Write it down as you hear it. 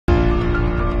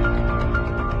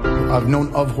I've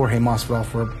known of Jorge Masvidal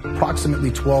for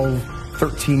approximately 12,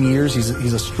 13 years. He's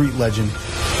a street legend.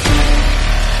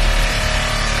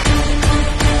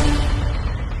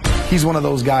 He's one of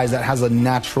those guys that has a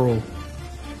natural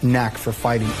knack for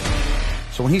fighting.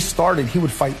 So when he started, he would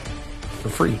fight for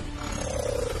free.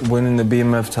 Winning the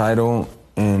BMF title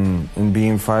and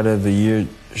being Fighter of the Year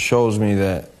shows me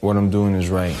that what I'm doing is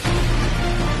right.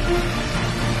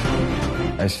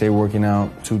 I stay working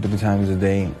out 2-3 times a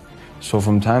day. So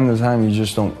from time to time, you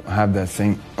just don't have that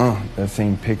same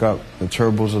pickup. The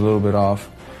turbo's a little bit off.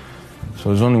 So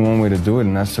there's only one way to do it,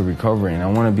 and that's to recover. And I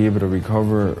want to be able to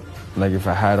recover like if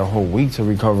I had a whole week to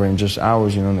recover in just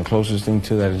hours, you know, and the closest thing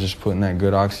to that is just putting that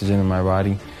good oxygen in my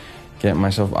body, getting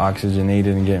myself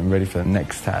oxygenated and getting ready for the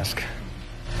next task.